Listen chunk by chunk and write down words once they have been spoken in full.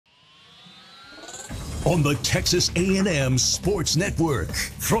on the Texas A&M Sports Network.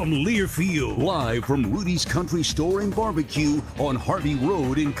 From Learfield, live from Rudy's Country Store and Barbecue on Harvey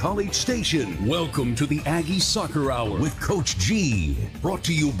Road in College Station. Welcome to the Aggie Soccer Hour with Coach G. Brought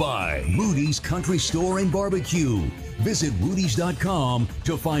to you by Rudy's Country Store and Barbecue. Visit Rudy's.com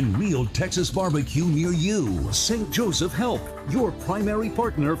to find real Texas barbecue near you. St. Joseph Health, your primary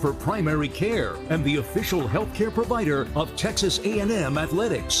partner for primary care and the official healthcare provider of Texas A&M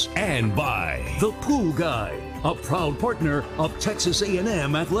Athletics. And by The Pool Guy, a proud partner of Texas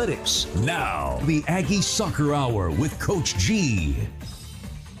A&M Athletics. Now, the Aggie Soccer Hour with Coach G.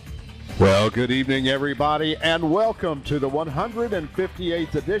 Well, good evening, everybody, and welcome to the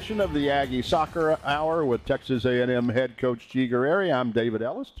 158th edition of the Aggie Soccer Hour with Texas A&M head coach G Guerrieri. I'm David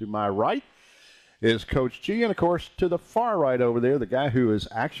Ellis. To my right is Coach G, and, of course, to the far right over there, the guy who is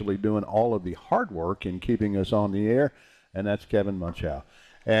actually doing all of the hard work in keeping us on the air, and that's Kevin Munchow.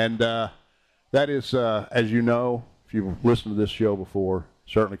 And that is, as you know, if you've listened to this show before,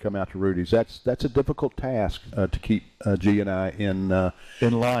 certainly come out to Rudy's. That's a difficult task to keep G and I in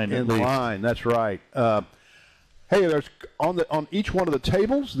line. In line, that's right. Hey, there's on each one of the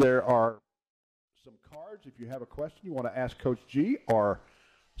tables there are some cards. If you have a question you want to ask Coach G or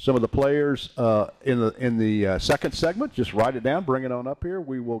some of the players in the second segment, just write it down, bring it on up here.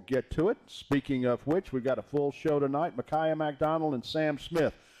 We will get to it. Speaking of which, we've got a full show tonight. MaKhiya, McDonald, and Sam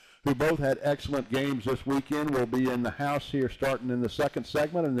Smith, who both had excellent games this weekend, will be in the house here starting in the second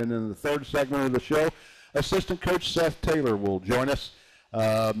segment. And then in the third segment of the show, assistant coach Seth Taylor will join us.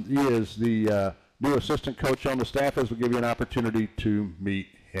 He is the new assistant coach on the staff, as we'll give you an opportunity to meet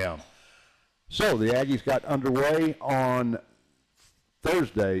him. So the Aggies got underway on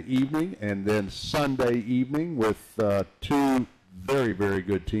Thursday evening and then Sunday evening with two very, very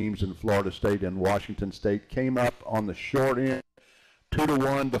good teams in Florida State and Washington State. Came up on the short end.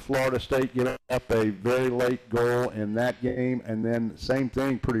 2-1 to Florida State, giving up a very late goal in that game, and then same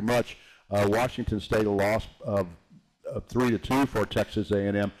thing pretty much. Washington State a loss of 3-2 for Texas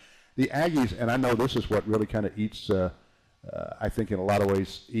A&M. The Aggies, and I know this is what really kind of eats, I think in a lot of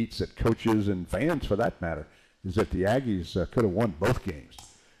ways eats at coaches and fans for that matter, is that the Aggies could have won both games.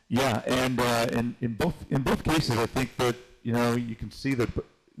 Yeah, and in both cases, I think that you can see that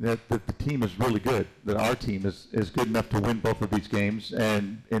the team is really good, that our team is good enough to win both of these games.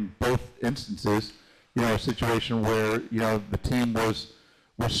 And in both instances, a situation where, the team was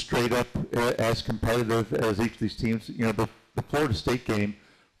straight up as competitive as each of these teams. The Florida State game,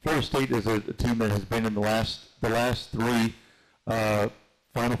 Florida State is a team that has been in the last three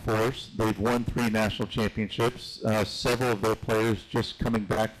Final Fours. They've won 3 national championships. Several of their players just coming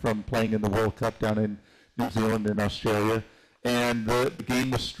back from playing in the World Cup down in New Zealand and Australia. And the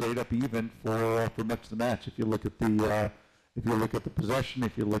game was straight up even for much of the match. If you look at the possession,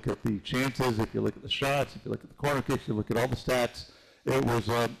 if you look at the chances, if you look at the shots, if you look at the corner kicks, you look at all the stats, it was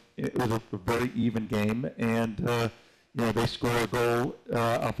a very even game. And they score a goal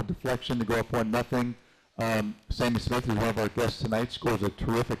off a deflection to go up 1-0. Sammy Smith, who's one of our guests tonight, scores a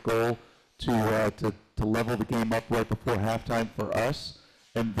terrific goal to level the game up right before halftime for us.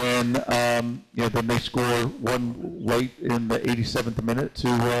 And then, then they score one late in the 87th minute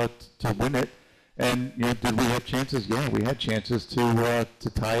to win it. And did we have chances? Yeah, we had chances to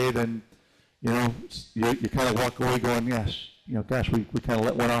tie it. And you kind of walk away going, yes, gosh, we kind of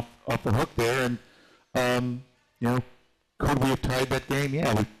let one off the hook there. And could we have tied that game?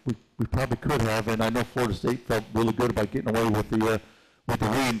 Yeah, we probably could have. And I know Florida State felt really good about getting away with the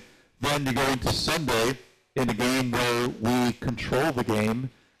win. Then you go into Sunday in a game where we control the game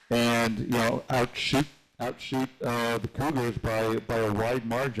and outshoot the Cougars by a wide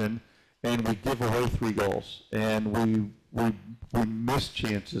margin, and we give away 3 goals, and we miss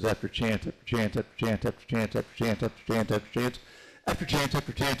chances after chance after chance after chance after chance after chance after chance after chance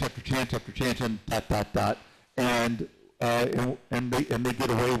after chance after chance after chance after chance and ... and they get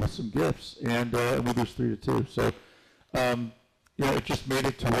away with some gifts, and we lose 3-2. So it just made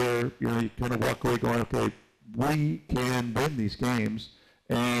it to where you kind of walk away going, okay, we can win these games,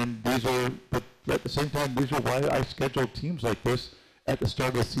 and but at the same time, these are why I schedule teams like this at the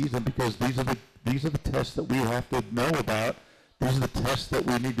start of the season, because these are the tests that we have to know about. These are the tests that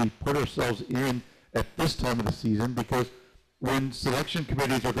we need to put ourselves in at this time of the season, because when selection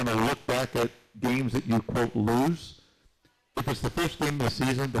committees are going to look back at games that you, quote, lose, if it's the first game of the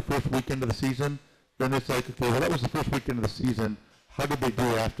season, the first weekend of the season, then it's like, okay, well, that was the first weekend of the season. How did they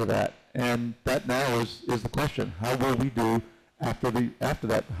do after that? And that now is the question. How will we do after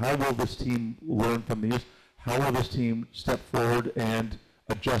that? How will this team learn from these? How will this team step forward and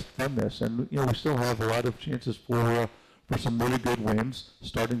adjust from this? And we still have a lot of chances for for some really good wins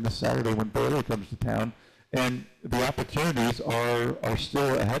starting this Saturday when Baylor comes to town. And the opportunities are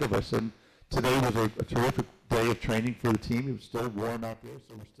still ahead of us. And today was a terrific day of training for the team. It was still warm out there,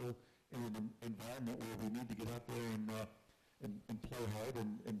 so we're still in an environment where we need to get out there and play hard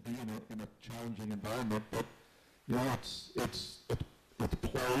and be in a challenging environment. But you know, it's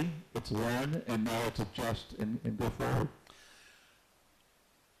play, it's learn, and now it's adjust and go forward.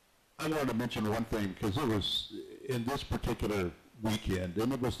 I wanted to mention one thing because it was in this particular weekend,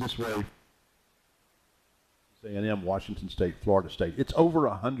 and it was this way. A&M, Washington State, Florida State. It's over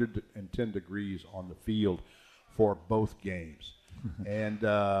 110 degrees on the field for both games. And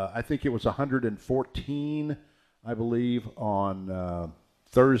I think it was 114, I believe, on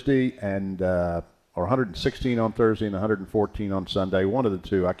Thursday, and or 116 on Thursday and 114 on Sunday. One of the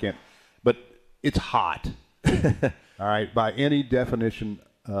two, I can't. But it's hot. All right, by any definition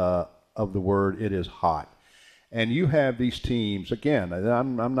of the word, it is hot. And you have these teams, again,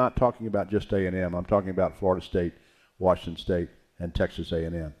 I'm not talking about just A&M. I'm talking about Florida State, Washington State, and Texas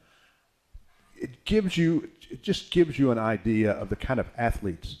A&M. It just gives you an idea of the kind of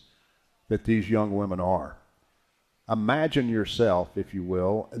athletes that these young women are. Imagine yourself, if you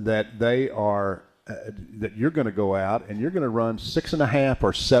will, that they are, that you're going to go out and you're going to run 6.5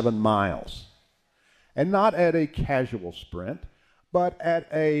 or 7 miles. And not at a casual sprint, but at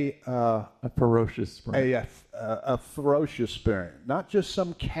a ferocious sprint. A ferocious sprint. Not just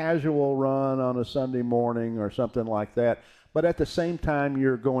some casual run on a Sunday morning or something like that, but at the same time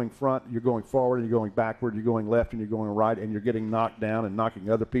you're going front, you're going forward, and you're going backward, you're going left, and you're going right, and you're getting knocked down and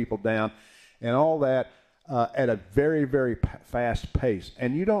knocking other people down, and all that at a very, very fast pace.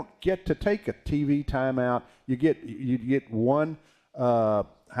 And you don't get to take a TV timeout. You get one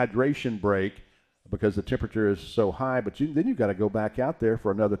hydration break, because the temperature is so high, but then you've got to go back out there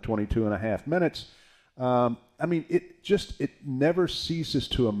for another 22.5 minutes. I mean, it never ceases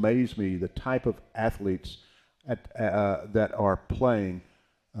to amaze me the type of athletes that are playing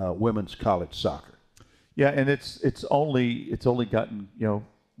women's college soccer. Yeah, and it's only gotten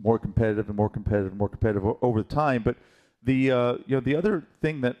more competitive and more competitive and more competitive over time. But the other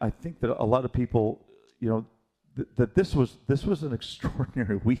thing that I think that a lot of people that this was an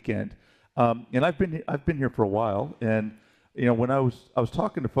extraordinary weekend. And I've been here for a while, and when I was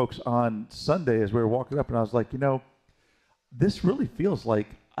talking to folks on Sunday as we were walking up, and I was like, this really feels like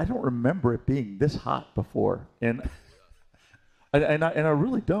I don't remember it being this hot before, and I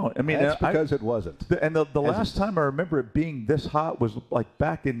really don't. I mean, that's because it wasn't. And the last time I remember it being this hot was like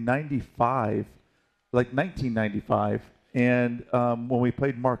back in '95, like 1995, and when we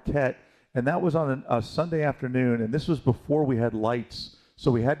played Marquette, and that was on a Sunday afternoon, and this was before we had lights. So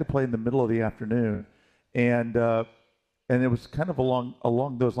we had to play in the middle of the afternoon, and it was kind of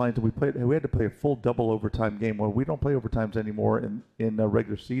along those lines. And we had to play a full double overtime game. Well, we don't play overtimes anymore in the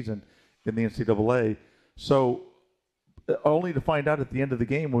regular season in the NCAA. So only to find out at the end of the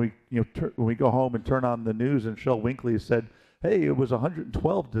game when we go home and turn on the news, and Shel Winkley said, "Hey, it was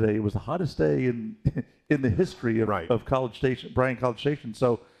 112 today. It was the hottest day in the history of College Station, Bryan College Station."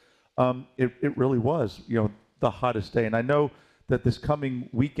 So it really was the hottest day, and I know that this coming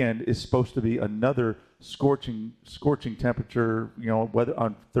weekend is supposed to be another scorching temperature, whether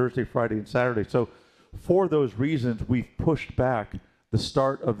on Thursday, Friday, and Saturday. So for those reasons, we've pushed back the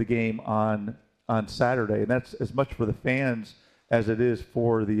start of the game on Saturday, and that's as much for the fans as it is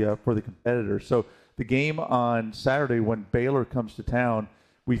for the competitors. So the game on Saturday, when Baylor comes to town,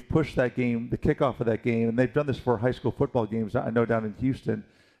 we've pushed that game, the kickoff of that game, and they've done this for high school football games, I know, down in Houston.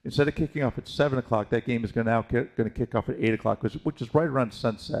 Instead of kicking off at 7 o'clock, that game is going to kick off at 8 o'clock, which is right around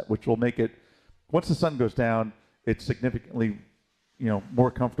sunset, which will make it, once the sun goes down, it's significantly, more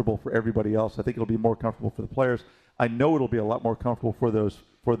comfortable for everybody else. I think it'll be more comfortable for the players. I know it'll be a lot more comfortable for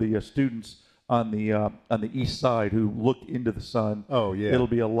the students on the east side who look into the sun. Oh yeah, it'll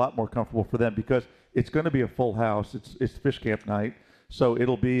be a lot more comfortable for them because it's going to be a full house. It's fish camp night, so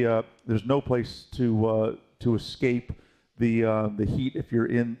it'll be there's no place to escape the heat if you're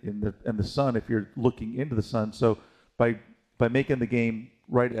in the sun, if you're looking into the sun. So by making the game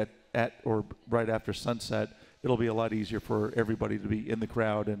right at or right after sunset, it'll be a lot easier for everybody to be in the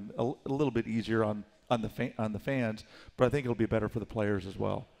crowd, and a little bit easier on the fans. But I think it'll be better for the players as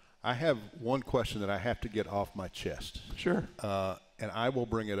well. I have one question that I have to get off my chest. Sure. And I will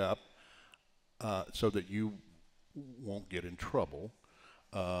bring it up so that you won't get in trouble.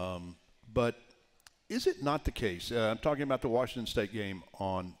 But is it not the case? I'm talking about the Washington State game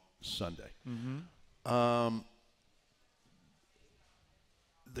on Sunday. Mm-hmm.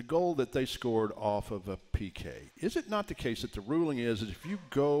 the goal that they scored off of a PK, is it not the case that the ruling is if you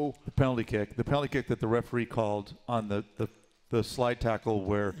go the penalty kick that the referee called on the slide tackle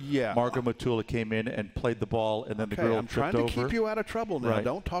where Margot Matula came in and played the ball and then the girl tripped over? I'm trying to keep you out of trouble now. Right.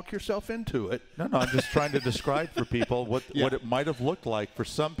 Don't talk yourself into it. No, I'm just trying to describe for people what it might have looked like for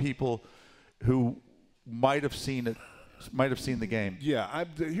some people who might have seen the game. Yeah,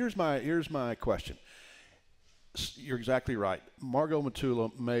 here's my question. You're exactly right. Margot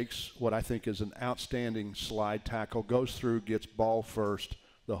Matula makes what I think is an outstanding slide tackle, goes through, gets ball first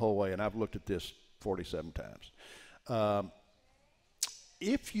the whole way, and I've looked at this 47 times.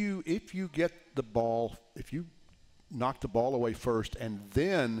 If you get the ball, if you knock the ball away first and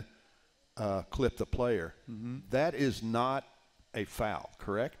then clip the player, that is not a foul,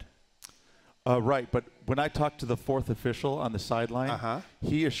 correct? Right, but when I talked to the fourth official on the sideline,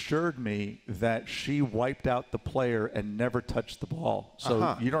 he assured me that she wiped out the player and never touched the ball.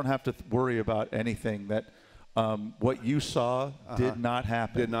 So you don't have to worry about anything. That what you saw did not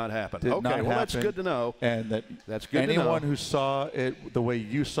happen. Did not happen. Did okay, not well, happen. that's good to know. And that's good anyone to know. who saw it the way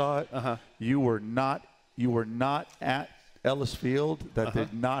you saw it, you were not at Ellis Field. That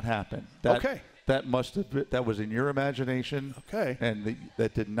did not happen. That must have been, that was in your imagination. Okay. And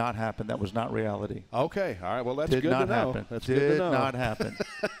that did not happen. That was not reality. Okay. All right. Well, that's good to know. Happen. That's did good to know. not happen.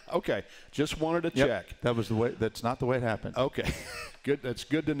 Okay. Just wanted to check. That was the way. That's not the way it happened. Okay. Good. That's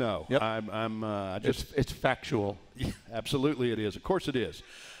good to know. Yep. It's factual. Yeah, absolutely, it is. Of course, it is.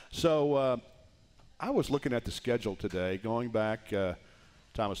 So I was looking at the schedule today, going back.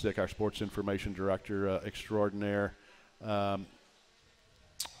 Thomas Dick, our sports information director extraordinaire,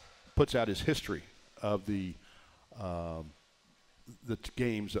 puts out his history of the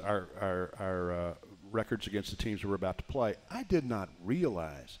games, our records against the teams we're about to play. I did not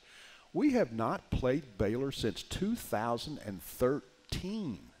realize we have not played Baylor since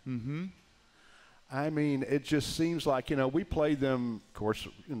 2013. I mean, it just seems like, we played them, of course,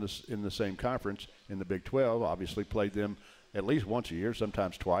 in the same conference in the Big 12. Obviously, played them at least once a year,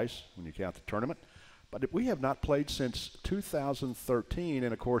 sometimes twice when you count the tournament. But we have not played since 2013,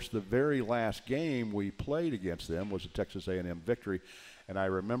 and of course the very last game we played against them was a Texas A&M victory, and I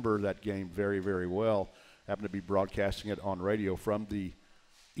remember that game very, very well. Happened to be broadcasting it on radio from the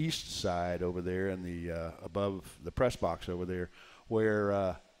east side over there in the above the press box over there,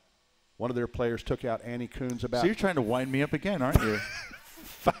 where one of their players took out Annie Coons about. So you're trying to wind me up again, aren't you?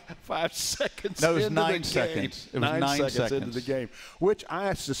 5 seconds. No, it was into 9 the seconds. Game. It was 9 seconds into the game, which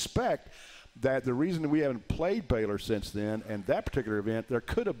I suspect that the reason we haven't played Baylor since then, and that particular event, there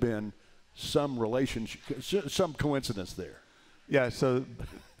could have been some relationship, some coincidence there. Yeah, so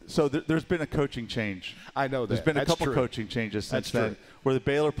there's been a coaching change. I know that. There's been a couple true. coaching changes since That's then, true. where the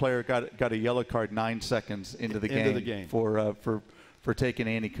Baylor player got a yellow card 9 seconds into the game for taking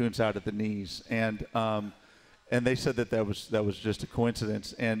Annie Coons out at the knees, and they said that was just a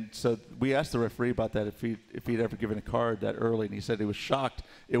coincidence. And so we asked the referee about that if he'd ever given a card that early, and he said he was shocked.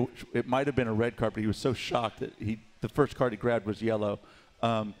 It might have been a red card, but he was so shocked that the first card he grabbed was yellow.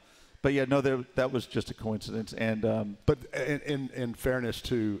 But yeah, no, that was just a coincidence. And but in fairness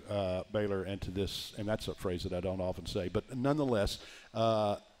to Baylor and to this, and that's a phrase that I don't often say, but nonetheless.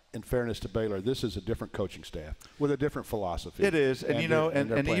 In fairness to Baylor, this is a different coaching staff with a different philosophy. It is, and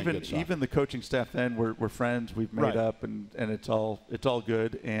even the coaching staff. Then we're friends. We've made up, and it's all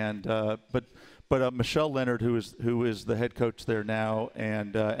good. And but Michelle Leonard, who is the head coach there now,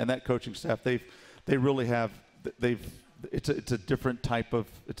 and that coaching staff, they really have it's a different type of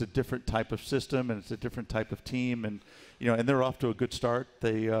system, and it's a different type of team, and and they're off to a good start.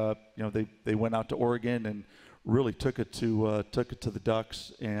 They went out to Oregon and really took it to the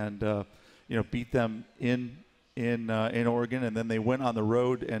Ducks, and beat them in Oregon, and then they went on the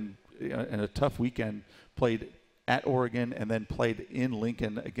road and in a tough weekend played at Oregon and then played in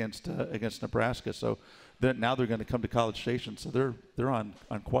Lincoln against Nebraska. So now they're going to come to College Station. So they're on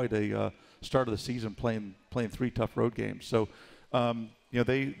quite a start of the season playing 3 tough road games. So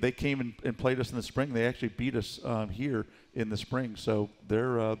they came and played us in the spring. They actually beat us here in the spring. So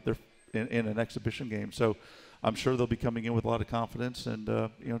they're in an exhibition game. So I'm sure they'll be coming in with a lot of confidence, and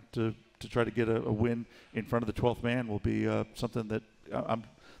to try to get a win in front of the 12th man will be something that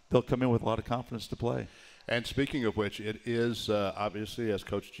they'll come in with a lot of confidence to play. And speaking of which, it is obviously, as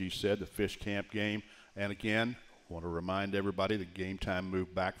Coach G said, the Fish Camp game. And again, I want to remind everybody the game time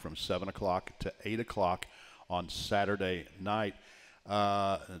moved back from 7 o'clock to 8 o'clock on Saturday night.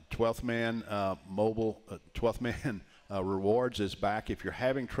 12th man mobile, 12th man rewards is back. If you're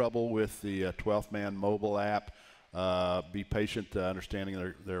having trouble with the 12th man mobile app, be patient,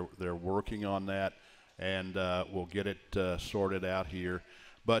 understanding they're working on that, and we'll get it sorted out here.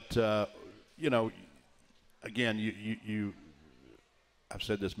 But, you know, again, I've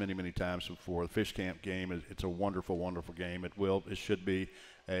said this many, many times before. The Fish Camp game, it's a wonderful, wonderful game. It should be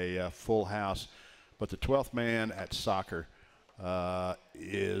a full house. But the 12th man at soccer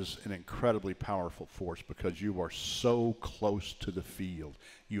is an incredibly powerful force because you are so close to the field.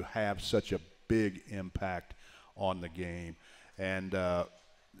 You have such a big impact on the game. And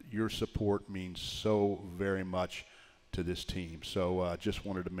your support means so very much to this team. So just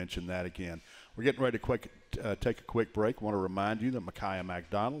wanted to mention that again. We're getting ready to take a quick break. I want to remind you that MaKhiya,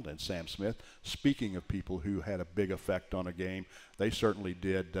 McDonald, and Sam Smith, speaking of people who had a big effect on a game, they certainly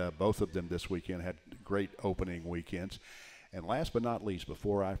did. Both of them this weekend had great opening weekends. And last but not least,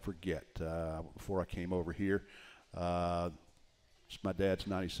 before I forget, before I came over here, it's my dad's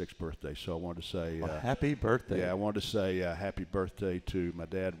 96th birthday, so I wanted to say happy birthday. Yeah, I wanted to say happy birthday to my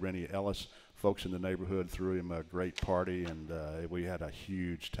dad, Rennie Ellis. Folks in the neighborhood threw him a great party, and we had a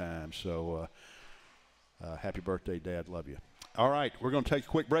huge time. So happy birthday, Dad. Love you. All right, we're going to take a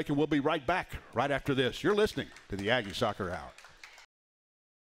quick break, and we'll be right back right after this. You're listening to the Aggie Soccer Hour.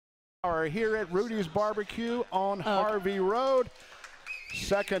 Here at Rudy's Barbecue on Harvey Road.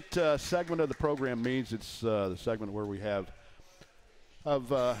 Second segment of the program means it's the segment where we have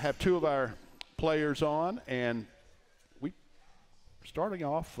two of our players on, and we starting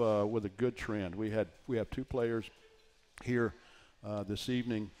off with a good trend. We have two players here this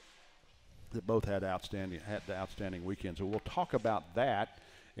evening that both had outstanding weekends. So we'll talk about that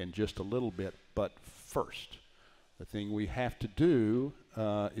in just a little bit. But first, the thing we have to do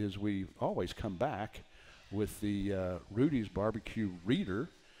is we always come back with the Rudy's Barbecue Reader.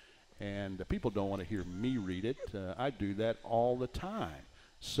 And people don't want to hear me read it. I do that all the time.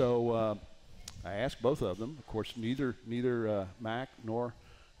 So I asked both of them. Of course, neither Mac nor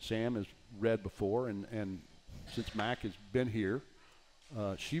Sam has read before. And since Mac has been here,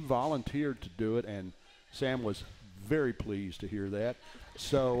 she volunteered to do it. And Sam was very pleased to hear that.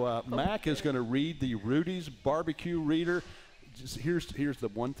 So Mac is going to read the Rudy's Barbecue Reader. Here's the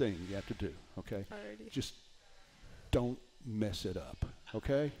one thing you have to do, okay? Alrighty. Just don't mess it up,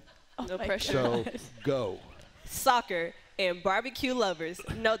 okay? No pressure. So go. Soccer and barbecue lovers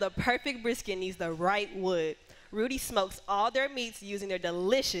know the perfect brisket needs the right wood. Rudy smokes all their meats using their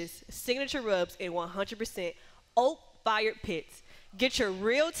delicious signature rubs in 100% oak-fired pits. Get your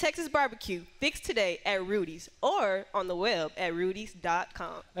real Texas barbecue fixed today at Rudy's or on the web at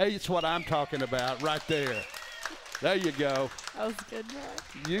rudys.com. Hey, it's what I'm talking about right there. There you go. That was good,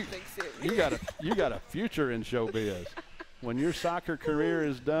 man. You got a future in showbiz. When your soccer career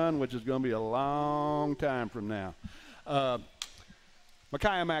is done, which is going to be a long time from now.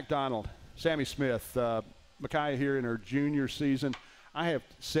 MaKhiya McDonald, Sammy Smith. MaKhiya here in her junior season. I have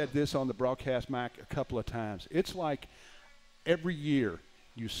said this on the broadcast, Mac, a couple of times. It's like every year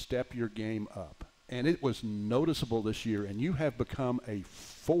you step your game up. And it was noticeable this year, and you have become a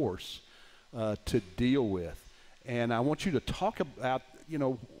force to deal with. And I want you to talk about,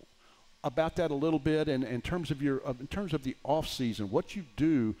 about that a little bit, and in terms of the off season, what you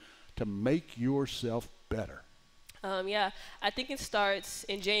do to make yourself better. Yeah, I think it starts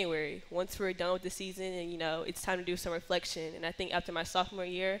in January once we're done with the season, and it's time to do some reflection. And I think after my sophomore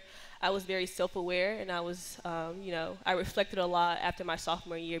year, I was very self-aware, and I was, I reflected a lot after my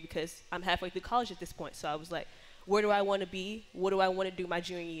sophomore year because I'm halfway through college at this point. So I was like, where do I want to be? What do I want to do my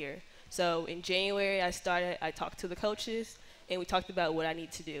junior year? So in January, I talked to the coaches, and we talked about what I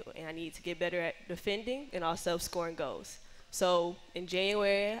need to do. And I need to get better at defending and also scoring goals. So in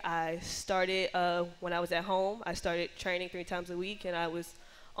January, I started, when I was at home, I started training 3 times a week, and I was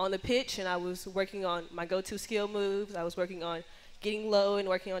on the pitch, and I was working on my go-to skill moves. I was working on getting low and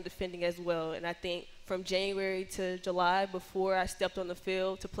working on defending as well. And I think from January to July, before I stepped on the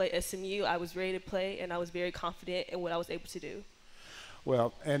field to play SMU, I was ready to play, and I was very confident in what I was able to do.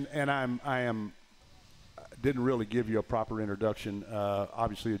 Well, and I didn't really give you a proper introduction.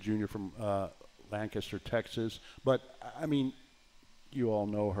 Obviously a junior from Lancaster, Texas. But, I mean, you all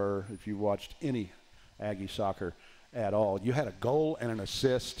know her if you watched any Aggie soccer at all. You had a goal and an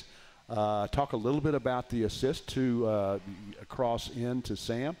assist. Talk a little bit about the assist to cross in to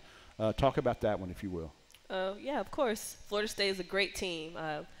Sam. Talk about that one, if you will. Yeah, of course. Florida State is a great team.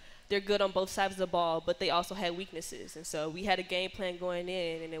 They're good on both sides of the ball, but they also had weaknesses. And so we had a game plan going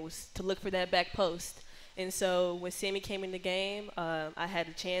in, and it was to look for that back post. And so when Sammy came in the game, I had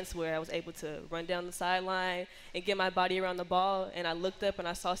a chance where I was able to run down the sideline and get my body around the ball. And I looked up and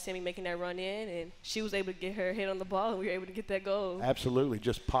I saw Sammy making that run in, and she was able to get her hit on the ball, and we were able to get that goal. Absolutely.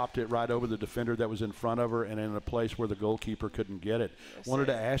 Just popped it right over the defender that was in front of her and in a place where the goalkeeper couldn't get it. Yes, Wanted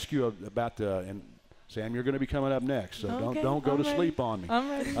to ask you about and Sam, you're going to be coming up next, so Okay, don't go I'm to ready. sleep on me. I'm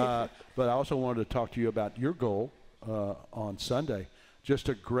ready. But I also wanted to talk to you about your goal on Sunday. Just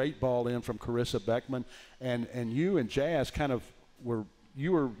a great ball in from Carissa Beckman, and you and Jazz kind of were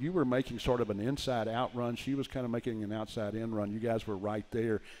you were making sort of an inside out run. She was kind of making an outside in run. You guys were right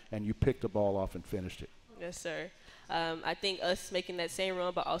there, and you picked the ball off and finished it. Yes, sir. I think us making that same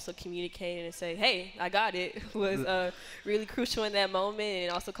run, but also communicating and say, "Hey, I got it," was really crucial in that moment,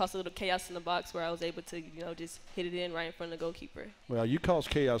 and also caused a little chaos in the box where I was able to, just hit it in right in front of the goalkeeper. Well, you cause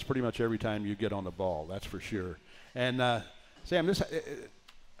chaos pretty much every time you get on the ball. That's for sure. And Sam,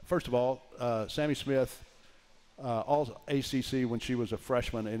 first of all, Sammy Smith, all ACC when she was a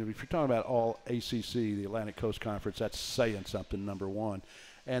freshman, and if you're talking about all ACC, the Atlantic Coast Conference, that's saying something. Number one,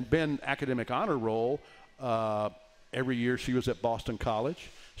 and been academic honor roll. Every year she was at Boston College.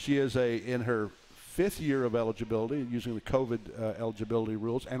 She is in her 5th year of eligibility using the COVID eligibility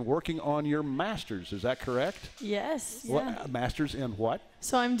rules and working on your master's. Is that correct? Yes. What, Yeah. master's in what?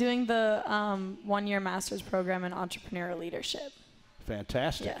 So I'm doing the 1-year master's program in entrepreneurial leadership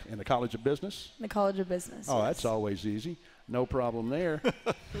Fantastic. Yeah. In the College of Business? in the College of Business. Oh, yes. that's always easy. No problem there.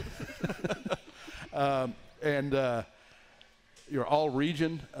 And you're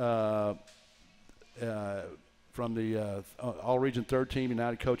all-region from the all-region 3rd team,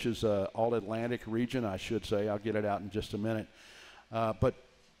 United Coaches All-Atlantic region, I should say. I'll get it out in just a minute. But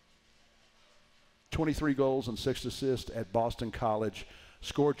 23 goals and 6 assists at Boston College.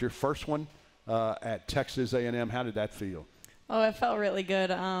 Scored your first one at Texas A&M. How did that feel? Oh, it felt really good.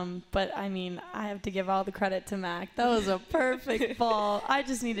 But, I mean, I have to give all the credit to Mac. That was a perfect ball. I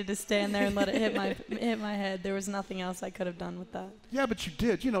just needed to stand there and let it hit my head. There was nothing else I could have done with that. Yeah, but you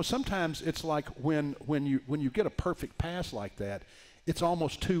did. Sometimes it's like when you get a perfect pass like that, it's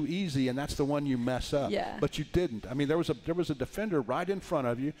almost too easy, and that's the one you mess up. Yeah. But you didn't. I mean, there was a defender right in front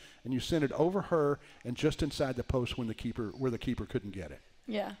of you, and you sent it over her and just inside the post where the keeper couldn't get it.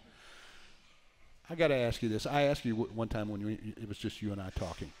 Yeah. I got to ask you this. I asked you one time when it was just you and I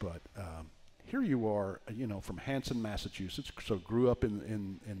talking, but here you are, from Hanson, Massachusetts, so grew up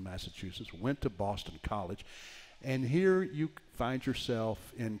in Massachusetts, went to Boston College, and here you find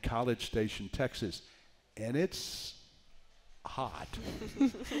yourself in College Station, Texas, and it's hot.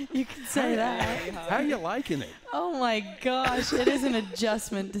 You can say that. How are you liking it? Oh, my gosh. It is an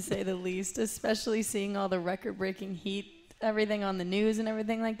adjustment, to say the least, especially seeing all the record-breaking heat, everything on the news and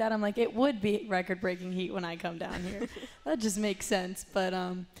everything like that. I'm like, it would be record-breaking heat when I come down here. That just makes sense. But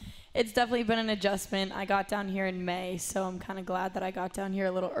it's definitely been an adjustment. I got down here in May, so I'm kind of glad that I got down here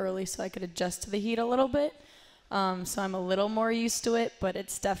a little early so I could adjust to the heat a little bit. So I'm a little more used to it, but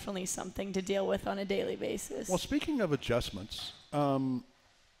it's definitely something to deal with on a daily basis. Well, speaking of adjustments,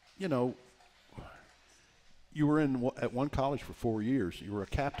 you were at one college for 4 years. You were a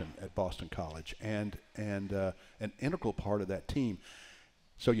captain at Boston College and an integral part of that team.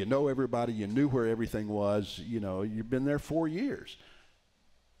 So you know everybody. You knew where everything was. You've been there 4 years.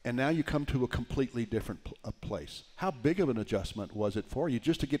 And now you come to a completely different place. How big of an adjustment was it for you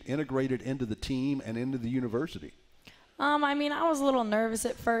just to get integrated into the team and into the university? I mean, I was a little nervous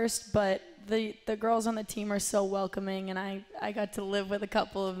at first, but the girls on the team are so welcoming, and I got to live with a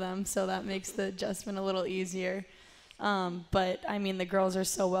couple of them, so that makes the adjustment a little easier. But, I mean, the girls are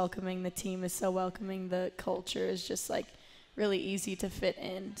so welcoming. The team is so welcoming. The culture is just, really easy to fit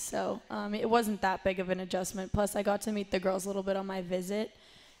in. So it wasn't that big of an adjustment. Plus, I got to meet the girls a little bit on my visit,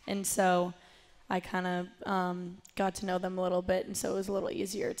 and so I kind of got to know them a little bit, and so it was a little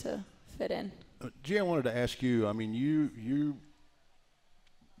easier to fit in. G, I wanted to ask you, I mean, you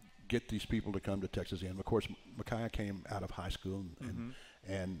get these people to come to Texas A&M. Of course, MaKhiya came out of high school,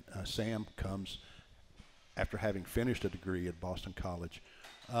 and Sam comes after having finished a degree at Boston College.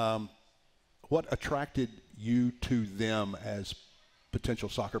 What attracted you to them as potential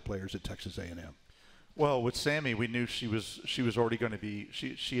soccer players at Texas A&M? Well, with Sammy, we knew she was already going to be.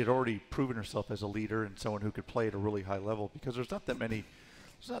 She had already proven herself as a leader and someone who could play at a really high level. Because there's not that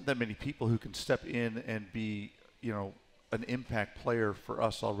many people who can step in and be, an impact player for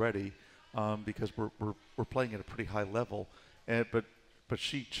us already. Because we're playing at a pretty high level, but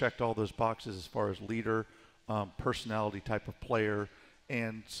she checked all those boxes as far as leader, personality type of player,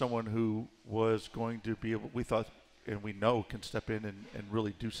 and someone who was going to be able. We thought, and we know, can step in and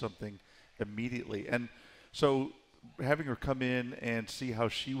really do something immediately. And so having her come in and see how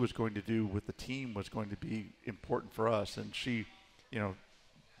she was going to do with the team was going to be important for us. And she,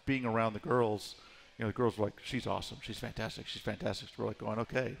 being around the girls, the girls were like, she's awesome, she's fantastic. So we're like going,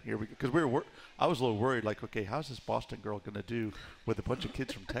 okay, here we go. Because I was a little worried, like, okay, how's this Boston girl going to do with a bunch of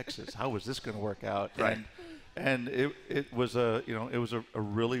kids from Texas? How is this going to work out? Right. And it was a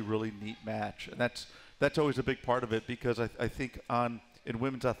really, really neat match. And that's always a big part of it, because I think in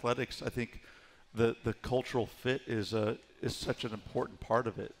women's athletics, I think the cultural fit is such an important part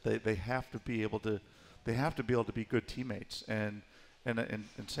of it. They have to be able to be good teammates, and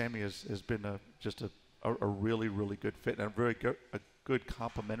Sammy has been just a really, really good fit, and a good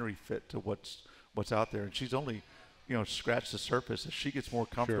complementary fit to what's out there. And she's only scratched the surface. As she gets more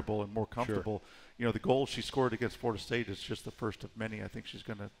comfortable and more comfortable, the goal she scored against Florida State is just the first of many. I think she's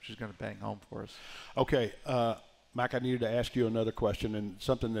gonna bang home for us. Okay, Mac, I needed to ask you another question, and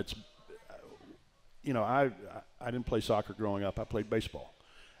something that's, I didn't play soccer growing up. I played baseball,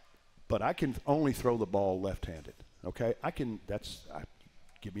 but I can only throw the ball left-handed. Okay,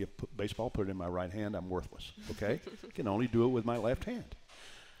 give me a baseball, put it in my right hand, I'm worthless. Okay, I can only do it with my left hand.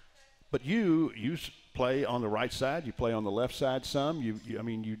 But you play on the right side, you play on the left side some.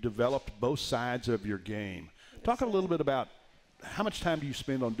 You developed both sides of your game. Talk a little bit about how much time do you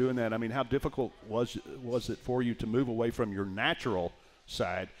spend on doing that? I mean, how difficult was it for you to move away from your natural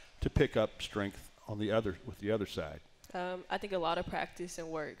side to pick up strength with the other side? I think a lot of practice and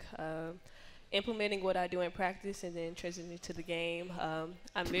work. Implementing what I do in practice and then transitioning to the game.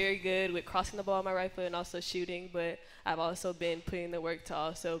 I'm very good with crossing the ball on my right foot and also shooting, but I've also been putting in the work to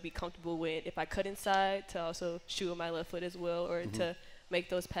also be comfortable with, if I cut inside, to also shoot with my left foot as well, or to make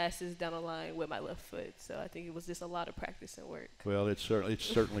those passes down the line with my left foot. So I think it was just a lot of practice and work. Well, it's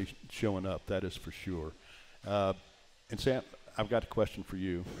certainly showing up, that is for sure. And Sam, I've got a question for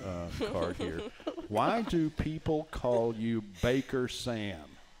you, card here. Why do people call you Baker Sam?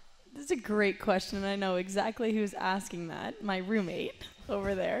 This is a great question, and I know exactly who's asking that, my roommate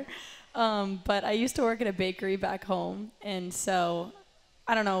over there. But I used to work at a bakery back home, and so,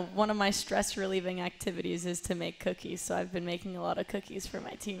 I don't know, one of my stress-relieving activities is to make cookies, so I've been making a lot of cookies for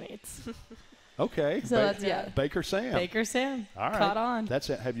my teammates. Okay. So that's, Baker Sam. Baker Sam. All right. Caught on. That's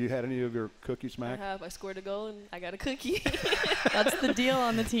it. Have you had any of your cookies, Mac? I have. I scored a goal, and I got a cookie. That's the deal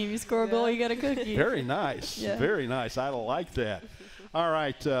on the team. You score a goal, you get a cookie. Very nice. Yeah. Very nice. I like that. All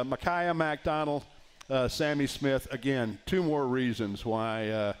right, MaKhiya, McDonald, Sammy Smith. Again, two more reasons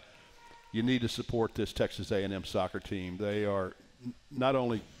why you need to support this Texas A&M soccer team. They are not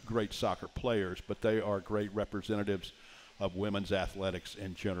only great soccer players, but they are great representatives of women's athletics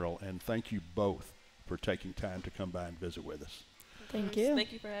in general. And thank you both for taking time to come by and visit with us. Thank you.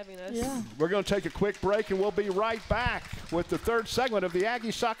 Thank you for having us. Yeah. We're going to take a quick break, and we'll be right back with the third segment of the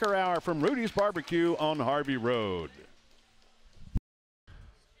Aggie Soccer Hour from Rudy's Barbecue on Harvey Road.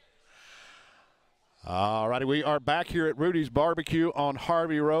 All righty, we are back here at Rudy's Barbecue on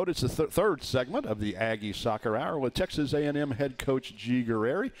Harvey Road. It's the third segment of the Aggie Soccer Hour with Texas A&M head coach G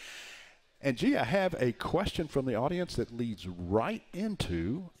Guerrieri. And, G, I have a question from the audience that leads right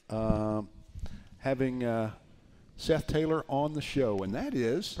into having Seth Taylor on the show, and that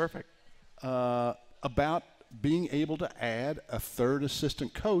is perfect about being able to add a third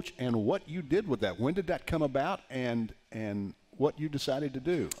assistant coach and what you did with that. When did that come about, and what you decided to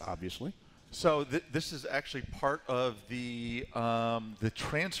do, obviously? So this is actually part of the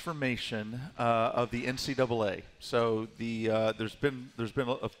transformation of the NCAA. So there's been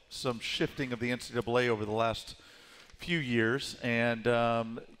some shifting of the NCAA over the last few years, and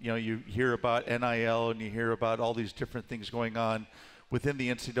you hear about NIL and you hear about all these different things going on within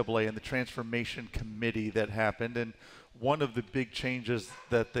the NCAA and the transformation committee that happened. And one of the big changes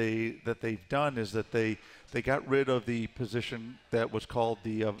that they've done is that they got rid of the position that was called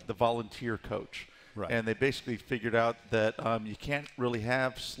the volunteer coach. Right. And they basically figured out that you can't really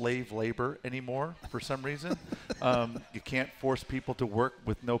have slave labor anymore for some reason. You can't force people to work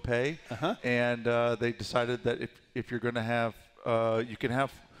with no pay. And they decided that if you're going to have, you can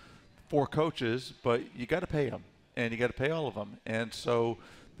have 4 coaches, but you got to pay them, and you got to pay all of them. And so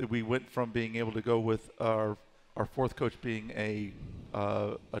we went from being able to go with our 4th coach being a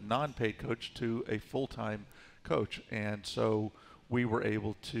non-paid coach to a full-time coach, and so we were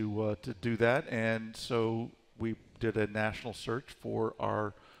able to do that. And so we did a national search for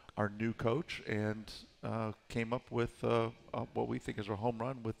our new coach, and came up with what we think is a home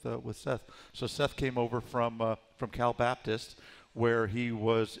run with Seth. So Seth came over from Cal Baptist, where he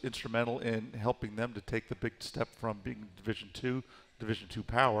was instrumental in helping them to take the big step from being Division II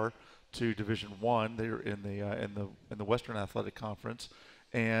power to Division I. They were in the Western Athletic Conference,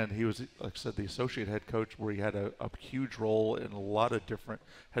 and he was, like I said, the associate head coach, where he had a huge role in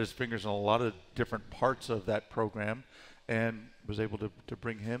had his fingers in a lot of different parts of that program, and was able to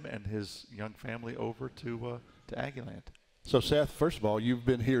bring him and his young family over to Aggieland. So, Seth, first of all, you've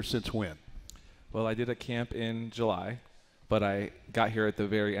been here since when? Well, I did a camp in July, but I got here at the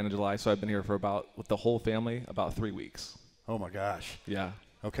very end of July, so I've been here for with the whole family, about 3 weeks. Oh my gosh. Yeah.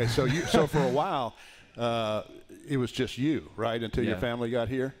 Okay, so so for a while, it was just you, right, until your family got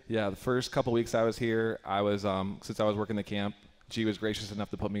here? Yeah, the first couple weeks I was here, I was since I was working the camp, G was gracious enough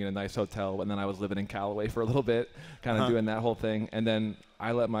to put me in a nice hotel, and then I was living in Callaway for a little bit, kind of doing that whole thing. And then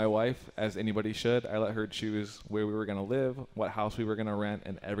I let my wife, as anybody should, I let her choose where we were going to live, what house we were going to rent,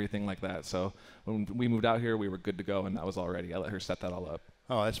 and everything like that. So when we moved out here, we were good to go, and that was all ready. I let her set that all up.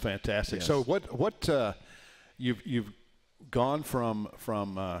 Oh, that's fantastic. Yes. So what you've gone from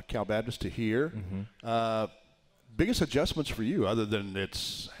Cal Baptist to here. Biggest adjustments for you, other than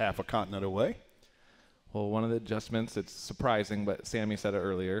it's half a continent away? Well, one of the adjustments, it's surprising, but Sammy said it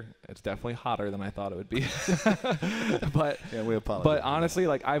earlier, it's definitely hotter than I thought it would be. But yeah, we apologize. But honestly,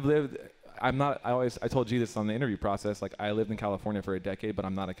 like I told G this on the interview process, like I lived in California for a decade, but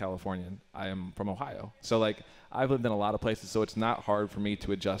I'm not a Californian. I am from Ohio. So like I've lived in a lot of places, so it's not hard for me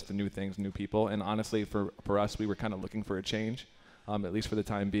to adjust to new things, new people. And honestly, for us, we were kind of looking for a change, at least for the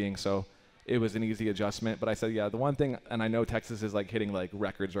time being. So it was an easy adjustment. But I said, yeah, the one thing, and I know Texas is like hitting like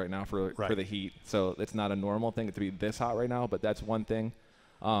records right now for the heat. So it's not a normal thing to be this hot right now, but that's one thing.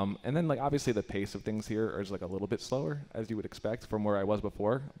 And then like obviously the pace of things here is like a little bit slower, as you would expect from where I was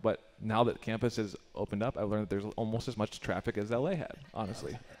before. But now that campus is opened up, I've learned that there's almost as much traffic as LA had,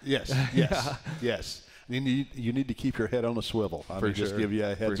 honestly. Yes. Yes. You need to keep your head on a swivel. Just give you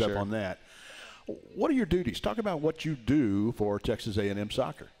a heads up on that. What are your duties? Talk about what you do for Texas A&M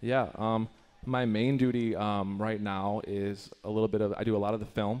soccer. Yeah. My main duty right now is I do a lot of the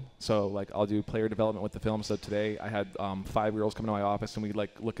film. So like I'll do player development with the film. So today I had 5 girls come to my office and we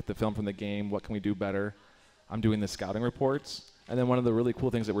like look at the film from the game. What can we do better? I'm doing the scouting reports. And then one of the really cool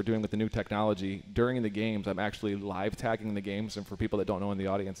things that we're doing with the new technology, during the games, I'm actually live tagging the games. And for people that don't know in the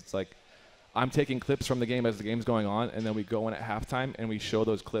audience, it's like I'm taking clips from the game as the game's going on, and then we go in at halftime and we show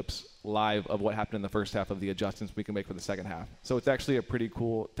those clips live of what happened in the first half of the adjustments we can make for the second half. So it's actually a pretty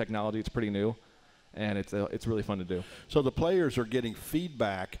cool technology. It's pretty new, and it's really fun to do. So the players are getting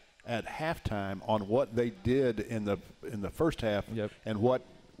feedback at halftime on what they did in the first half, and what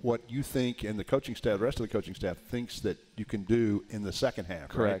you think, and the coaching staff, the rest of the coaching staff thinks that you can do in the second half.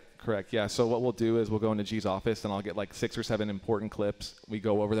 Correct. Yeah. So what we'll do is we'll go into G's office and I'll get like 6 or 7 important clips. We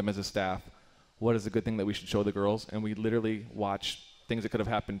go over them as a staff. What is a good thing that we should show the girls? And we literally watch things that could have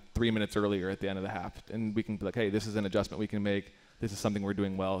happened 3 minutes earlier at the end of the half. And we can be like, hey, this is an adjustment we can make. This is something we're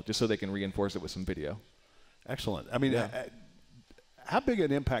doing well, just so they can reinforce it with some video. Excellent. I mean, how big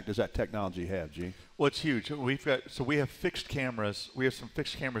an impact does that technology have, G? Well, it's huge. We have fixed cameras. We have some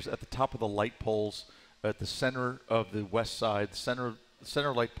fixed cameras at the top of the light poles, at the center of the west side, center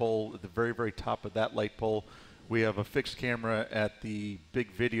light pole at the very, very top of that light pole. We have a fixed camera at the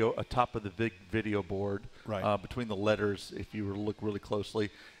big video, atop of the big video board, between the letters, if you were to look really closely.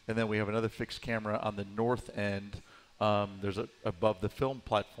 And then we have another fixed camera on the north end. There's above the film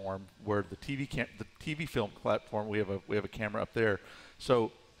platform where the TV film platform. We have a camera up there.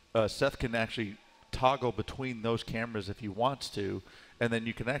 So Seth can actually toggle between those cameras if he wants to, and then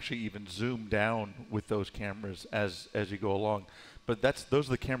you can actually even zoom down with those cameras as you go along. But those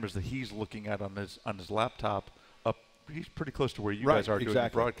are the cameras that he's looking at on his laptop. He's pretty close to where you guys are doing the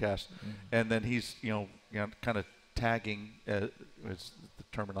broadcast, and then he's kind of tagging is the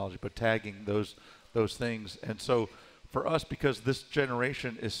terminology, but tagging those things. And so for us, because this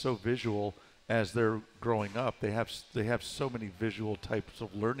generation is so visual as they're growing up, they have so many visual types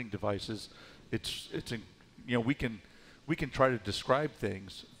of learning devices. We can try to describe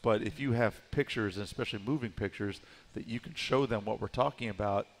things, but if you have pictures, and especially moving pictures, that you can show them what we're talking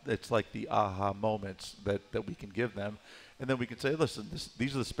about, it's like the aha moments that we can give them. And then we can say, listen,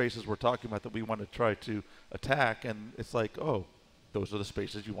 these are the spaces we're talking about that we want to try to attack. And it's like, oh, those are the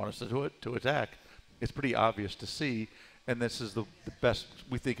spaces you want us to attack. It's pretty obvious to see. And this is the best,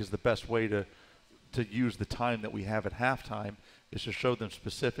 we think is the best way to use the time that we have at halftime, is to show them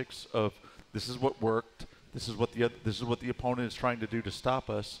specifics of this is what worked. This is what the opponent is trying to do to stop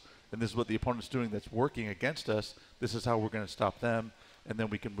us, and this is what the opponent's doing that's working against us. This is how we're going to stop them, and then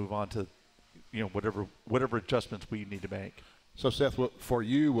we can move on to, whatever adjustments we need to make. So, Seth, for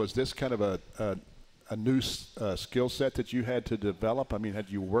you, was this kind of a new skill set that you had to develop? I mean, had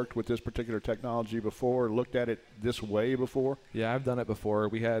you worked with this particular technology before, looked at it this way before? Yeah, I've done it before.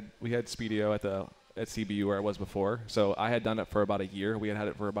 We had Speedio at CBU where I was before, so I had done it for about a year. We had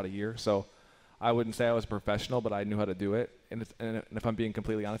it for about a year, so I wouldn't say I was a professional, but I knew how to do it. And if I'm being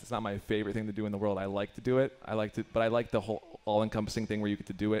completely honest, it's not my favorite thing to do in the world. I like to do it. But I like the whole all-encompassing thing where you get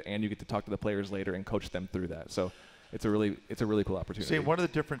to do it and you get to talk to the players later and coach them through that. So it's a really cool opportunity. See, one of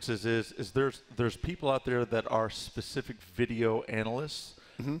the differences is there's people out there that are specific video analysts,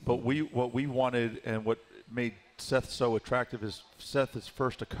 but what we wanted and what made Seth so attractive is Seth is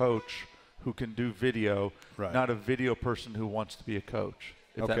first a coach who can do video, not a video person who wants to be a coach.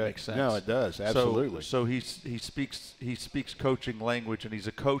 If that makes sense. No, it does. Absolutely. So he speaks coaching language, and he's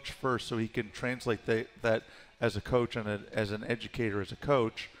a coach first, so he can translate that as a coach and as an educator as a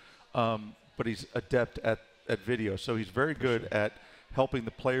coach. But he's adept at video, so he's very good at helping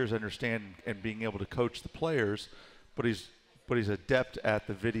the players understand and being able to coach the players. But he's adept at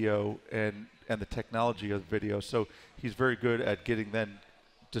the video and the technology of video. So he's very good at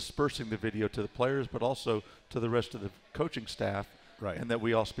dispersing the video to the players, but also to the rest of the coaching staff. Right. And that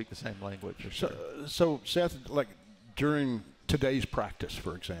we all speak the same language. So Seth, like during today's practice,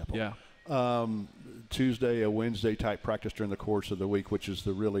 for example, Tuesday, a Wednesday type practice during the course of the week, which is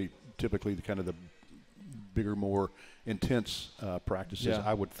typically the kind of the bigger, more intense practices,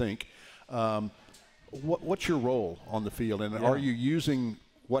 I would think. What's your role on the field, and are you using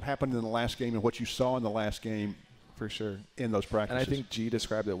what happened in the last game and what you saw in the last game? For sure. In those practices. And I think G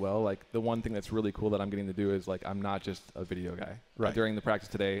described it well. Like, the one thing that's really cool that I'm getting to do is, like, I'm not just a video guy. Right. During the practice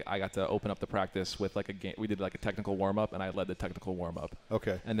today, I got to open up the practice with, like, a game. We did, like, a technical warm-up, and I led the technical warm-up.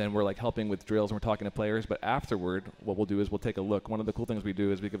 Okay. And then we're, like, helping with drills, and we're talking to players. But afterward, what we'll do is we'll take a look. One of the cool things we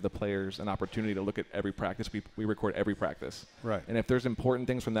do is we give the players an opportunity to look at every practice. We record every practice. Right. And if there's important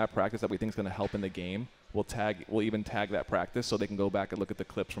things from that practice that we think is going to help in the game, we'll even tag that practice so they can go back and look at the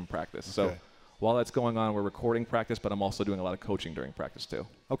clips from practice. Okay. So while that's going on, we're recording practice, but I'm also doing a lot of coaching during practice too.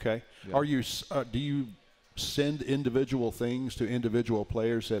 Okay. Yeah. Do you send individual things to individual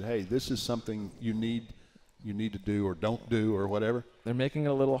players that, hey, this is something you need to do or don't do or whatever? They're making it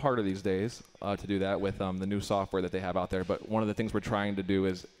a little harder these days to do that with the new software that they have out there. But one of the things we're trying to do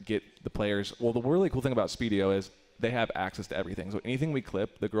is get the players. Well, the really cool thing about Speedio is they have access to everything. So anything we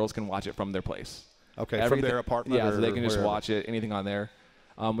clip, the girls can watch it from their place. Okay, from their apartment. Yeah, so they can just wherever. watch it, anything on there.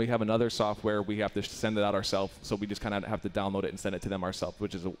 We have another software. We have to send it out ourselves, so we just kind of have to download it and send it to them ourselves,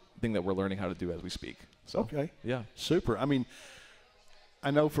 which is a thing that we're learning how to do as we speak. So, okay. Yeah. Super. I mean,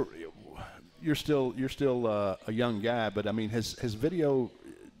 I know you're still a young guy, but I mean, has video,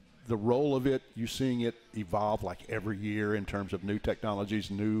 the role of it, you seeing it evolve like every year in terms of new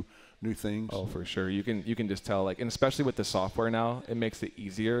technologies, new things? Oh, for sure. You can just tell, like, and especially with the software now, it makes it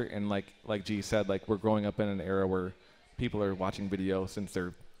easier. And like G said, like, we're growing up in an era where people are watching video since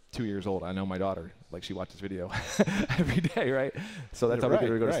they're 2 years old. I know my daughter, like, she watches video every day, right? So that's how we get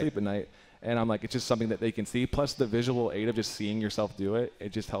her to go to sleep at night. And I'm like, it's just something that they can see. Plus the visual aid of just seeing yourself do it,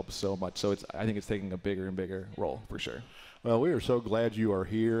 it just helps so much. So I think it's taking a bigger and bigger role for sure. Well, we are so glad you are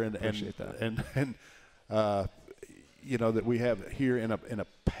here, and appreciate that. And you know, that we have here in a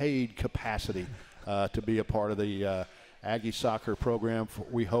paid capacity to be a part of the Aggie Soccer program.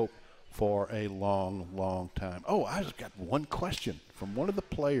 We hope for a long, long time. Oh, I just got one question from one of the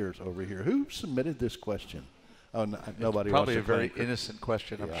players over here. Who submitted this question? Oh, nobody. Probably wants a to very innocent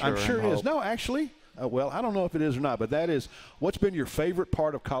question. I'm sure it is. No, actually, well, I don't know if it is or not, but that is, what's been your favorite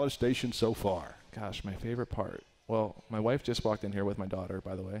part of College Station so far? Gosh, my favorite part. Well, my wife just walked in here with my daughter,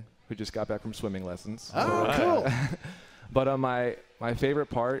 by the way, who just got back from swimming lessons. Oh, cool. But my favorite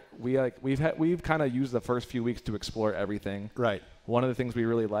part, we've kind of used the first few weeks to explore everything. Right. One of the things we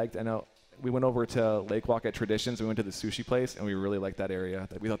really liked, I know we went over to Lake Walk at Traditions. We went to the sushi place, and we really liked that area.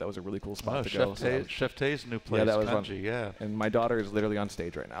 We thought that was a really cool spot to go. Chef Tay's new place. Yeah, that was fun. fun. Yeah. And my daughter is literally on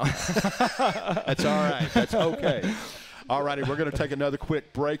stage right now. That's all right. That's okay. All righty, we're going to take another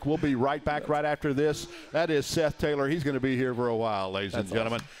quick break. We'll be right back right after this. That is Seth Taylor. He's going to be here for a while, ladies and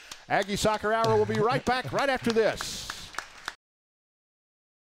gentlemen. Awesome. Aggie Soccer Hour will be right back right after this.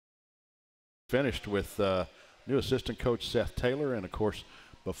 Finished with new assistant coach Seth Taylor, and of course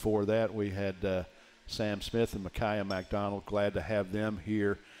before that we had Sam Smith and MaKhiya McDonald. Glad to have them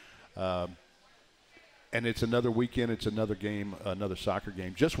here. And it's another weekend, it's another game, another soccer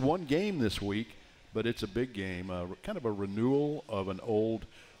game. Just one game this week, but it's a big game, kind of a renewal of an old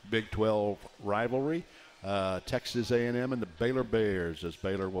Big 12 rivalry. Texas A&M and the Baylor Bears, as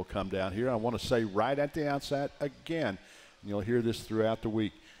Baylor will come down here. I want to say right at the outset again, and you'll hear this throughout the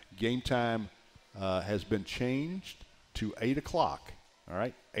week, game time has been changed to 8 o'clock. All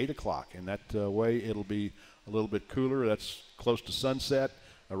right, 8 o'clock. And that way it'll be a little bit cooler. That's close to sunset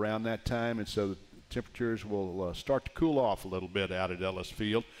around that time. And so the temperatures will start to cool off a little bit out at Ellis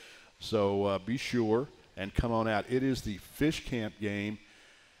Field. So be sure and come on out. It is the Fish Camp game.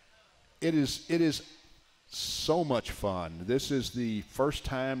 It is so much fun. This is the first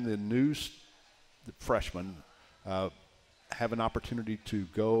time the freshmen have an opportunity to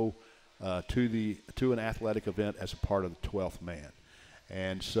go to an athletic event as a part of the 12th man.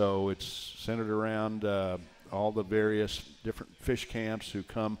 And so it's centered around all the various different fish camps who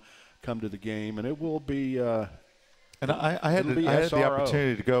come to the game, and it will be. And I had the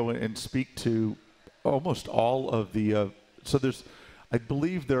opportunity to go and speak to almost all of the. So I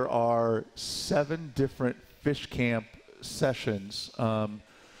believe there are 7 different fish camp sessions,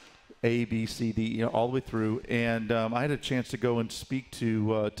 A, B, C, D, all the way through. And I had a chance to go and speak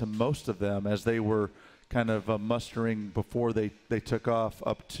to most of them as they were kind of mustering before they took off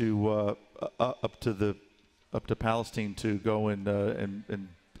up to Palestine to go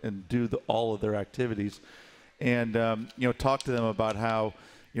and do all of their activities, and talk to them about how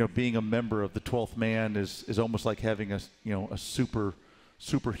being a member of the 12th man is almost like having a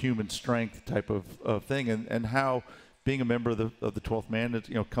superhuman strength type of thing, and how being a member of the 12th man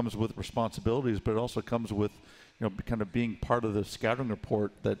comes with responsibilities, but it also comes with kind of being part of the scouting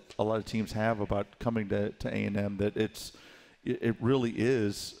report that a lot of teams have about coming to A&M, that it really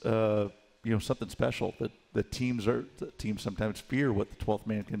is something special that teams sometimes fear what the 12th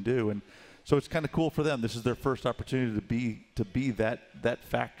man can do. And so it's kind of cool for them. This is their first opportunity to be that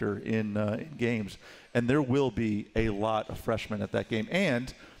factor in games, and there will be a lot of freshmen at that game.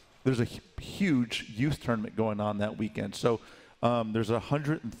 And there's a huge youth tournament going on that weekend. So there's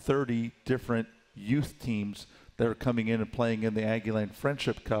 130 different youth teams that are coming in and playing in the Aggieland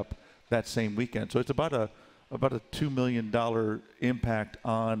Friendship Cup that same weekend. So it's about a $2 million impact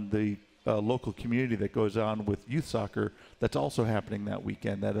on the local community that goes on with youth soccer that's also happening that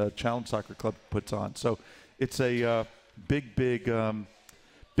weekend that Challenge Soccer Club puts on. So it's a big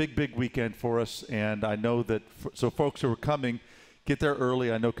weekend for us, and I know that so folks who are coming, get there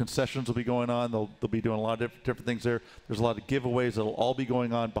early. I know concessions will be going on. They'll be doing a lot of different things there. There's a lot of giveaways that'll all be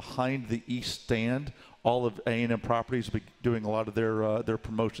going on behind the east stand. All of A&M properties will be doing a lot of their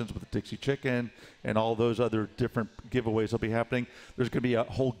promotions with the Dixie Chicken and all those other different giveaways will be happening. There's going to be a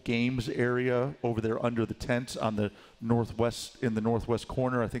whole games area over there under the tents on the northwest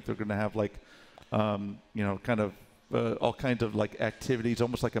corner. I think they're going to have like, kind of all kinds of like activities,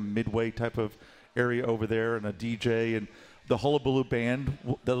 almost like a midway type of area over there, and a DJ and the Hullabaloo Band.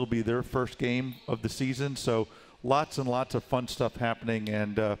 That'll be their first game of the season. So lots and lots of fun stuff happening,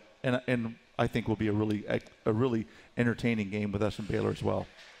 and I think will be a really entertaining game with us and Baylor as well.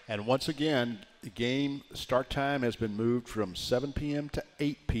 And once again, the game start time has been moved from 7 p.m. to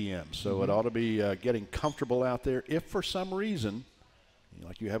 8 p.m. So it ought to be getting comfortable out there. If for some reason,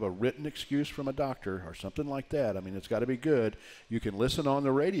 like you have a written excuse from a doctor or something like that, I mean, it's got to be good. You can listen on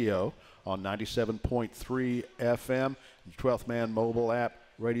the radio on 97.3 FM, the 12th Man mobile app,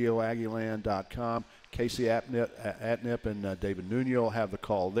 radioaggieland.com. Casey Atnip and David Nunez will have the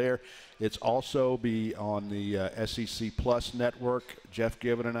call there. It's also be on the SEC Plus network. Jeff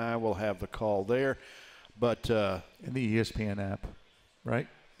Given and I will have the call there. But in the ESPN app, right?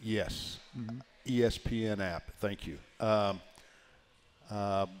 Yes. Mm-hmm. ESPN app. Thank you.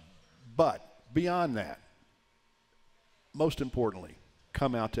 But beyond that, most importantly,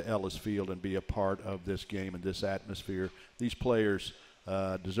 come out to Ellis Field and be a part of this game and this atmosphere. These players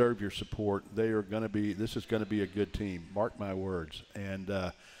deserve your support. This is going to be a good team. Mark my words. And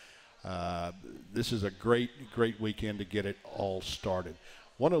this is a great weekend to get it all started.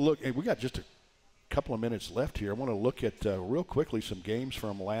 Want to look, and we got just a couple of minutes left here. I want to look at real quickly some games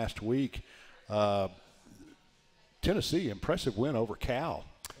from last week. Tennessee, impressive win over Cal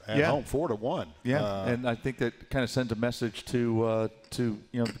at home, 4-1. Yeah, and I think that kind of sends a message to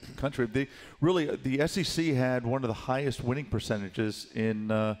the country. The SEC had one of the highest winning percentages in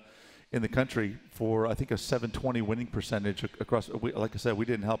the country for, I think, a 720 winning percentage across. Like I said, we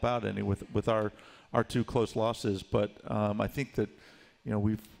didn't help out any with our two close losses, but I think that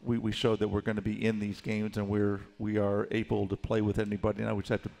we showed that we're going to be in these games and we are able to play with anybody. Now we just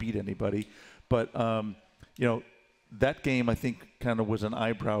have to beat anybody, but that game, I think, kind of was an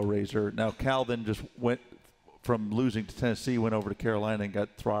eyebrow raiser. Now, Cal then just went from losing to Tennessee, went over to Carolina and got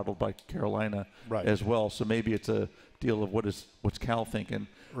throttled by Carolina as well. So maybe it's a deal of what's Cal thinking.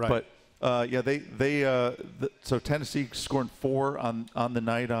 Right. But so Tennessee scoring 4 on the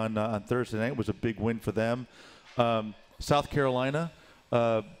night on Thursday night was a big win for them. South Carolina.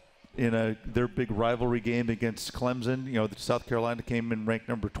 In their big rivalry game against Clemson. South Carolina came in ranked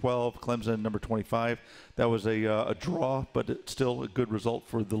number 12, Clemson number 25. That was a draw, but it's still a good result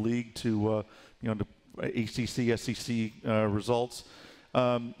for the league to ACC, SEC results.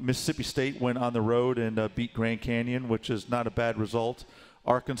 Mississippi State went on the road and beat Grand Canyon, which is not a bad result.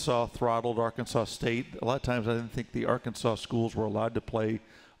 Arkansas throttled Arkansas State. A lot of times I didn't think the Arkansas schools were allowed to play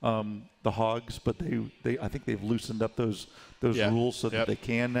the Hogs, but I think they've loosened up those rules so that they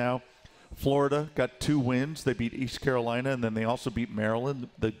can now. Florida got 2 wins. They beat East Carolina, and then they also beat Maryland.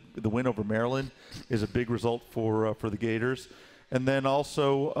 The win over Maryland is a big result for the Gators. And then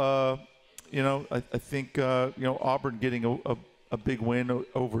also, I think Auburn getting a big win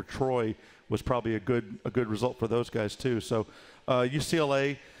over Troy was probably a good result for those guys too. So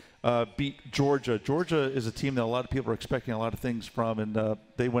UCLA beat Georgia. Georgia is a team that a lot of people are expecting a lot of things from, and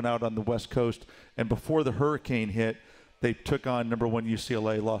they went out on the West Coast. And before the hurricane hit, they took on number 1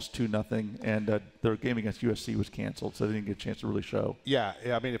 UCLA, lost 2-0, and their game against USC was canceled, so they didn't get a chance to really show. Yeah.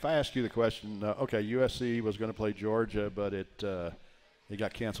 I mean, if I ask you the question, okay, USC was going to play Georgia, but it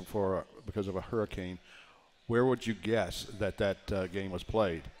got canceled because of a hurricane. Where would you guess that game was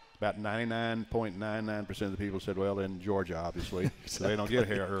played? About 99.99% of the people said, well, in Georgia, obviously. Exactly. So they don't get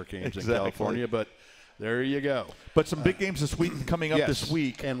hurricanes in California, but there you go. But some big games this week coming up this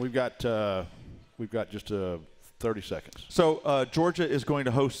week. And we've got just 30 seconds. So Georgia is going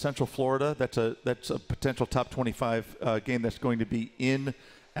to host Central Florida. That's a potential top 25 game that's going to be in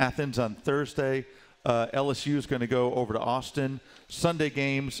Athens on Thursday. LSU is going to go over to Austin. Sunday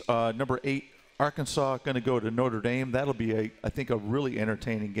games, number 8 Arkansas going to go to Notre Dame. That'll be I think a really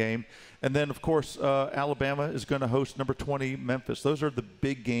entertaining game. And then of course Alabama is going to host number 20 Memphis. Those are the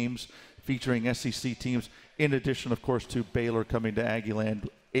big games featuring SEC teams. In addition, of course, to Baylor coming to Aggieland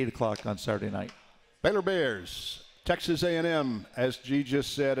 8 o'clock on Saturday night. Baylor Bears, Texas A&M, as G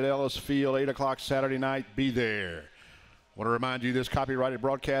just said, at Ellis Field, 8 o'clock Saturday night. Be there. I want to remind you this copyrighted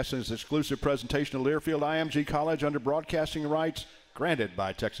broadcast is an exclusive presentation of Learfield IMG College under broadcasting rights granted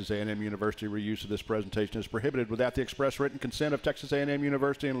by Texas A&M University. Reuse of this presentation is prohibited without the express written consent of Texas A&M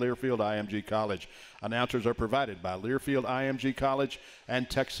University and Learfield IMG College. Announcers are provided by Learfield IMG College and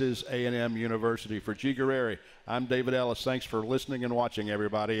Texas A&M University. For G Guerrieri, I'm David Ellis. Thanks for listening and watching,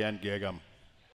 everybody, and gig 'em.